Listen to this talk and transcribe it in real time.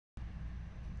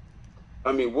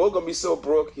I mean, Will gonna be so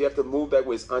broke, he have to move back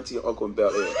with his auntie and uncle in Bel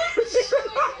Air.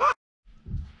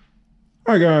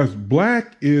 All right, guys,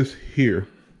 black is here.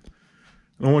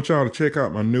 I want y'all to check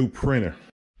out my new printer.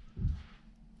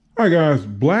 All right, guys,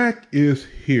 black is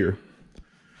here.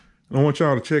 I want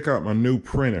y'all to check out my new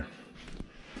printer.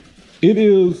 It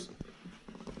is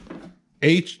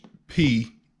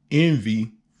HP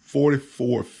Envy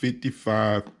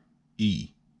 4455E.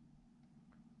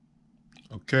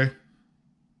 Okay.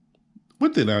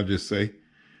 What did I just say?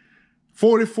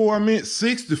 44, I meant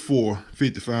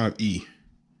 6455E.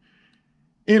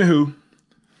 Anywho,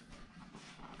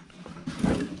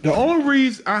 the only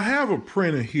reason I have a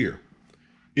printer here,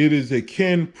 it is a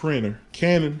Canon printer.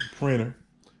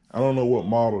 I don't know what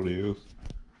model it is.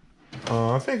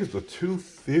 I think it's a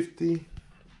 250.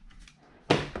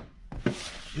 Yeah,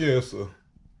 it's a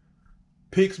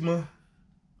Pixma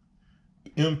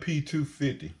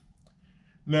MP250.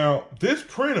 Now, this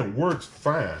printer works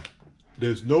fine.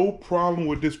 There's no problem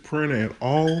with this printer at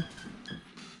all.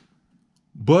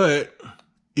 But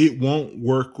it won't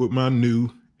work with my new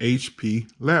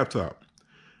HP laptop.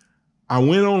 I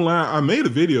went online. I made a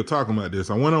video talking about this.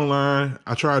 I went online.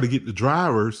 I tried to get the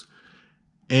drivers.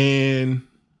 And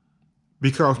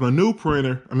because my new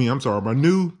my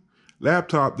new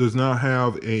laptop does not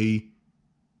have a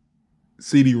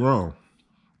CD-ROM.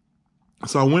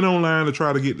 So I went online to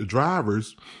try to get the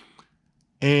drivers.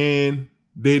 And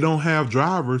they don't have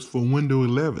drivers for Windows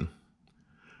 11.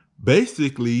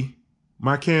 Basically,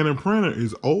 my Canon printer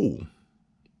is old.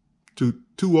 Too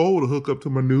old to hook up to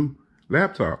my new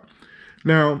laptop.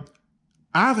 Now,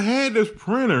 I've had this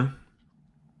printer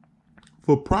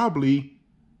for probably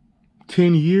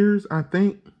 10 years, I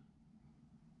think.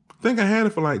 I think I had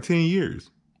it for like 10 years.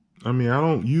 I mean, I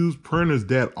don't use printers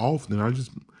that often.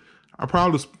 I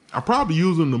probably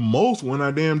use them the most when I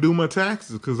damn do my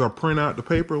taxes because I print out the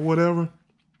paper or whatever.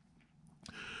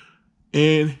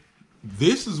 And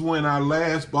this is when I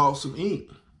last bought some ink.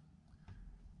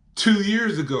 2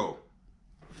 years ago,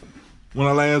 when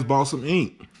I last bought some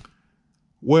ink.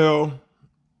 Well,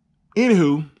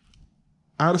 anywho,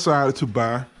 I decided to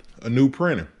buy a new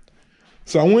printer.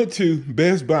 So I went to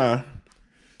Best Buy.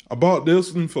 I bought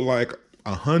this one for like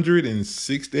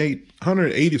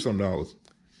 $180 something.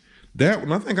 That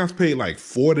one, I think I paid like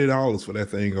 $40 for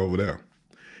that thing over there.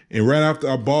 And right after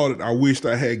I bought it, I wished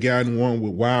I had gotten one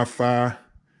with Wi-Fi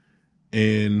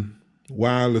and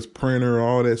wireless printer,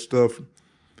 all that stuff.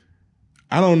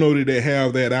 I don't know that they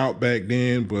have that out back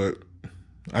then, but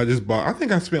I just bought, I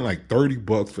think I spent like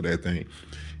 $30 for that thing.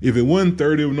 If it wasn't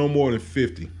 30, it was no more than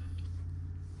 50.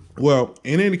 Well,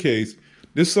 in any case,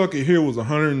 this sucker here was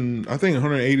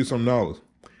 $180 something.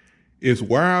 It's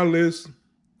wireless,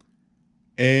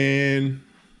 and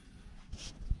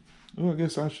well, I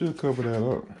guess I should cover that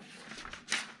up.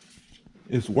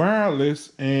 It's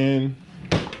wireless, and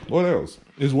what else?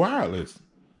 It's wireless.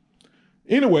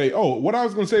 Anyway, what I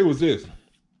was gonna say was this.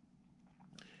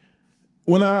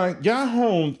 When I got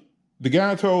home, the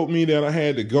guy told me that I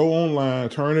had to go online,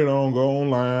 turn it on, go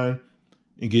online,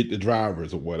 and get the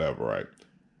drivers or whatever, right?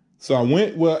 So I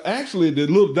went, well, actually, the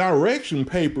little direction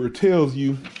paper tells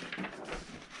you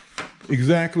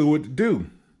exactly what to do.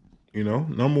 You know,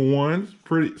 number one,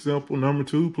 pretty simple. Number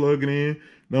two, plug it in.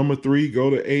 Number three, go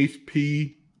to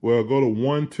HP. Well, go to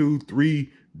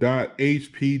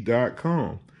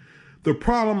 123.hp.com. The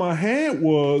problem I had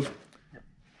was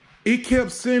it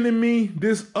kept sending me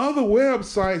this other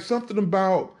website, something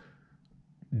about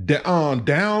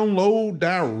download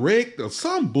direct or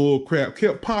some bull crap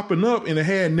kept popping up, and it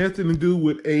had nothing to do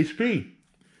with HP.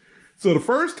 So the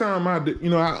first time I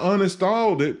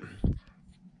uninstalled it,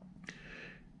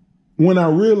 when I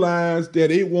realized that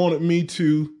it wanted me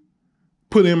to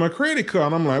put in my credit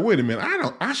card, I'm like, wait a minute,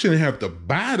 I shouldn't have to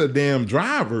buy the damn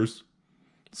drivers.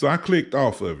 So I clicked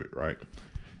off of it, right?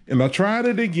 And I tried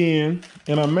it again,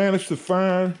 and I managed to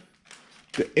find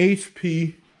the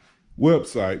HP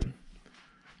website,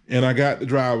 and I got the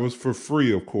drivers for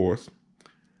free, of course.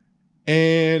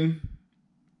 And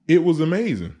it was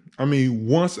amazing. I mean,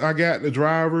 once I got the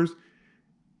drivers,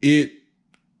 it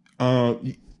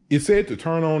said to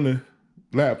turn on the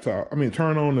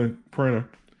turn on the printer,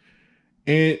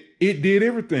 and it did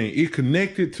everything. It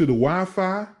connected to the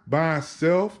Wi-Fi by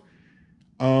itself.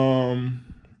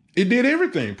 It did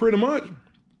everything pretty much.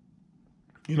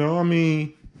 You know, I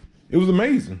mean, it was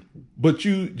amazing. But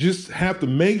you just have to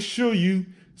make sure you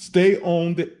stay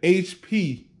on the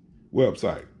HP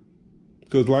website.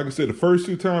 Because like I said, the first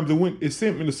two times it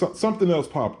sent me to something else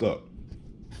popped up.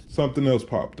 Something else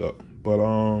popped up. But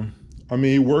I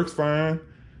mean, it works fine.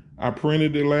 I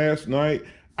printed it last night.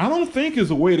 I don't think it's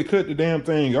a way to cut the damn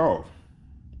thing off.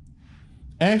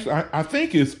 Actually, I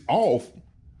think it's off.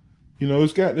 You know,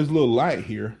 it's got this little light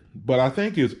here, but I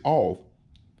think it's off.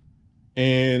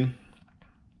 And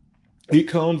it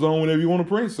comes on whenever you want to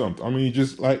print something. I mean,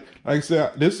 just like I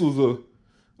said, this was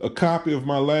a copy of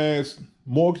my last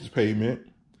mortgage payment.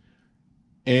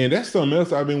 And that's something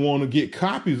else I've been wanting to get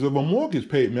copies of a mortgage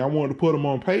payment. I wanted to put them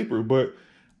on paper, but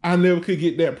I never could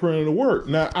get that printer to work.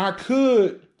 Now, I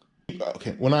could,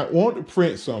 okay, when I want to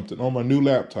print something on my new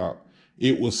laptop,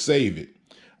 it will save it.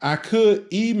 I could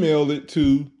email it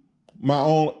to my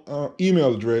own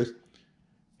email address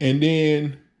and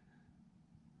then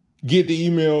get the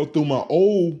email through my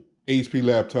old HP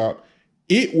laptop.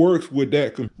 It works with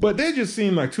that, but that just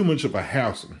seemed like too much of a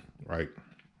hassle, right?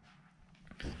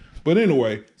 But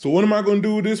anyway, so what am I going to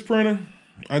do with this printer?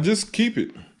 I just keep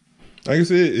it. Like I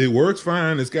said, it works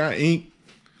fine. It's got ink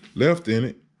left in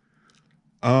it.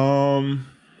 I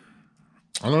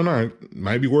don't know. It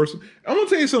might be worse. I'm going to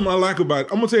tell you something I'm going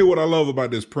to tell you what I love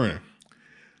about this printer.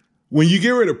 When you get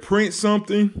ready to print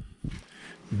something,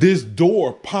 this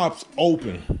door pops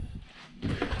open.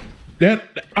 I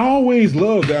always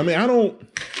love that. I mean,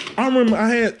 I remember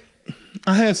I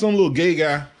had some little gay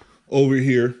guy over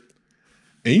here,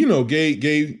 and you know,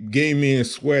 gay men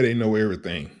swear they know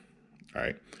everything. All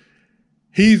right.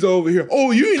 He's over here.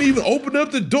 Oh, you ain't even opened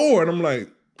up the door. And I'm like,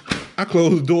 I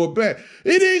closed the door back.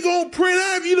 It ain't gonna print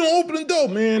out if you don't open the door,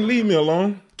 man. Leave me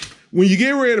alone. When you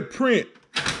get ready to print,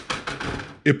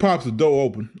 it pops the door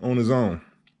open on its own.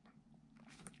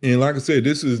 And like I said,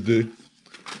 this is the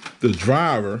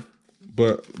driver,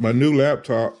 but my new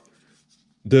laptop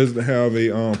doesn't have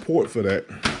a port for that.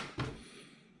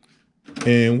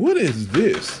 And what is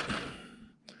this?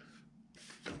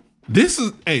 This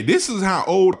is how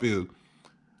old it is.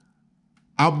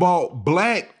 I bought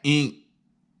black ink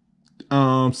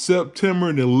September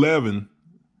 11,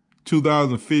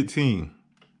 2015.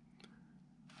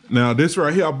 Now this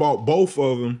right here, I bought both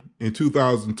of them in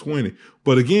 2020.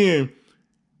 But again,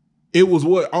 it was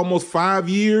what, almost 5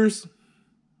 years?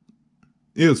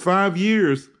 It was 5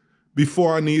 years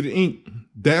before I needed ink.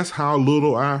 That's how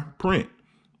little I print.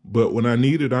 But when I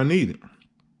need it, I need it.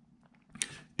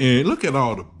 And look at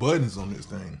all the buttons on this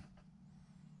thing.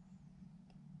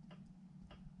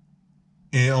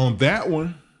 And on that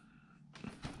one,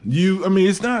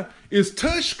 it's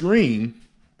touch screen,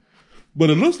 but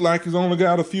it looks like it's only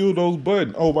got a few of those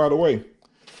buttons. Oh, by the way,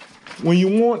 when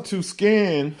you want to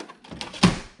scan,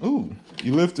 you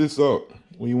lift this up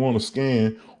when you want to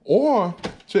scan, or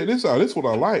check this out. This is what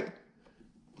I like.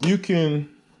 You can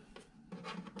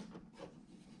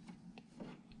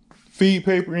feed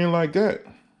paper in like that.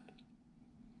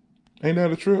 Ain't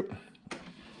that a trip?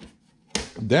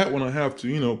 That one I have to,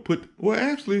 I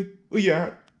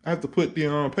have to put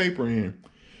the paper in.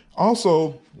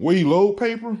 Also, where you load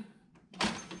paper,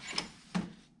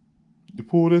 you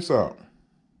pull this out.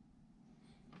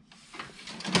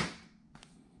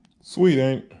 Sweet,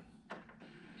 ain't it?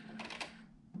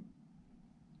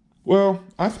 Well,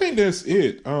 I think that's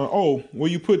it. Where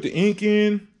you put the ink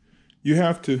in, you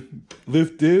have to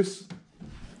lift this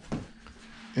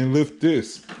and lift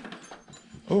this.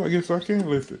 Oh, I guess I can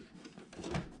lift it.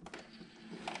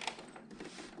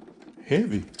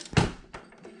 Heavy.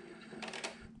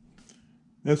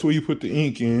 That's where you put the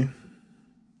ink in.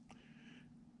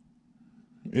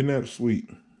 Isn't that sweet?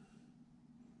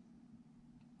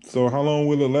 So how long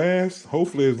will it last?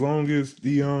 Hopefully as long as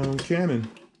the Canon.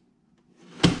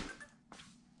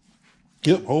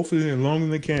 Yep, hopefully as long as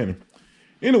the Canon.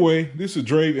 Anyway, this is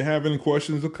Dre. If you have any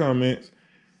questions or comments,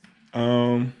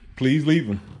 please leave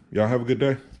them. Y'all have a good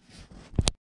day.